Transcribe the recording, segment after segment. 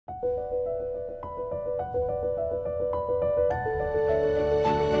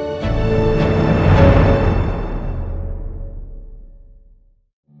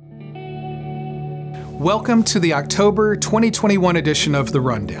Welcome to the October 2021 edition of The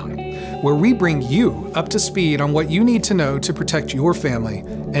Rundown, where we bring you up to speed on what you need to know to protect your family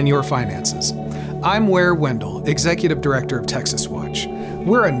and your finances. I'm Ware Wendell, Executive Director of Texas Watch.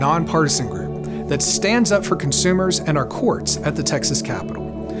 We're a nonpartisan group that stands up for consumers and our courts at the Texas Capitol,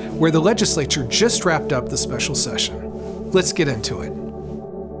 where the legislature just wrapped up the special session. Let's get into it.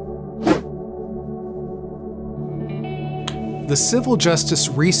 The Civil Justice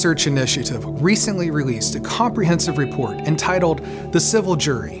Research Initiative recently released a comprehensive report entitled The Civil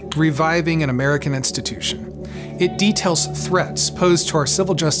Jury: Reviving an American Institution. It details threats posed to our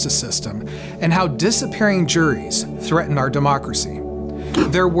civil justice system and how disappearing juries threaten our democracy.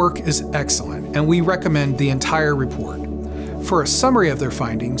 Their work is excellent, and we recommend the entire report. For a summary of their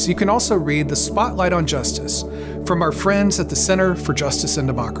findings, you can also read the Spotlight on Justice from our friends at the Center for Justice and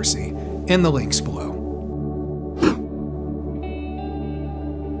Democracy in the links below.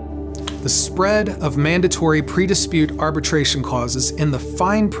 The spread of mandatory pre-dispute arbitration clauses in the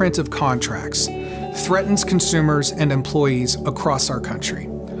fine print of contracts threatens consumers and employees across our country.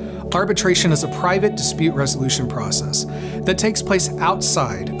 Arbitration is a private dispute resolution process that takes place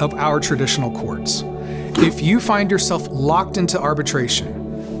outside of our traditional courts. If you find yourself locked into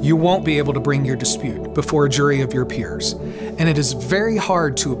arbitration, you won't be able to bring your dispute before a jury of your peers, and it is very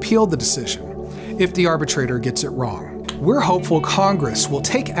hard to appeal the decision if the arbitrator gets it wrong. We're hopeful Congress will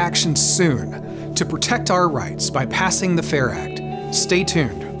take action soon to protect our rights by passing the FAIR Act. Stay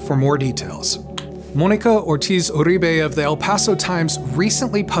tuned for more details. Monica Ortiz Uribe of the El Paso Times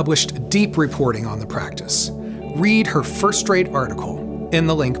recently published deep reporting on the practice. Read her first-rate article in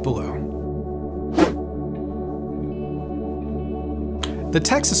the link below. The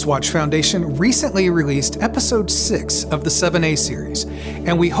Texas Watch Foundation recently released episode 6 of the 7A series,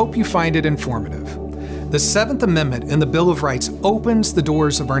 and we hope you find it informative. The 7th Amendment in the Bill of Rights opens the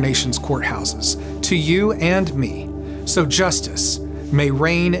doors of our nation's courthouses to you and me, so justice may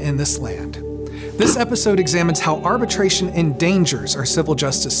reign in this land. This episode examines how arbitration endangers our civil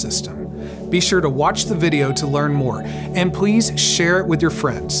justice system. Be sure to watch the video to learn more, and please share it with your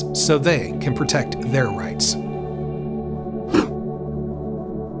friends so they can protect their rights.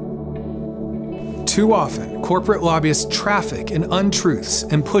 Too often, corporate lobbyists traffic in untruths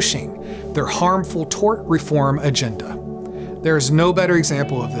in pushing their harmful tort reform agenda. There is no better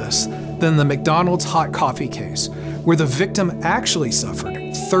example of this than the McDonald's hot coffee case, where the victim actually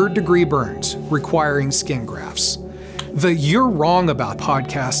suffered third-degree burns requiring skin grafts. The You're Wrong About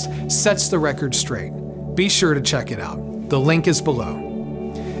podcast sets the record straight. Be sure to check it out. The link is below.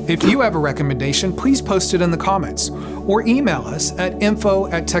 If you have a recommendation, please post it in the comments or email us at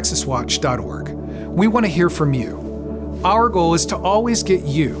info@texaswatch.org. We want to hear from you. Our goal is to always get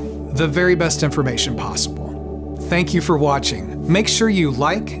you the very best information possible. Thank you for watching. Make sure you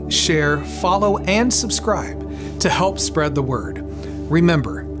like, share, follow, and subscribe to help spread the word.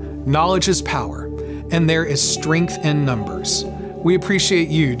 Remember, knowledge is power, and there is strength in numbers. We appreciate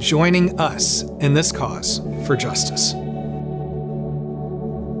you joining us in this cause for justice.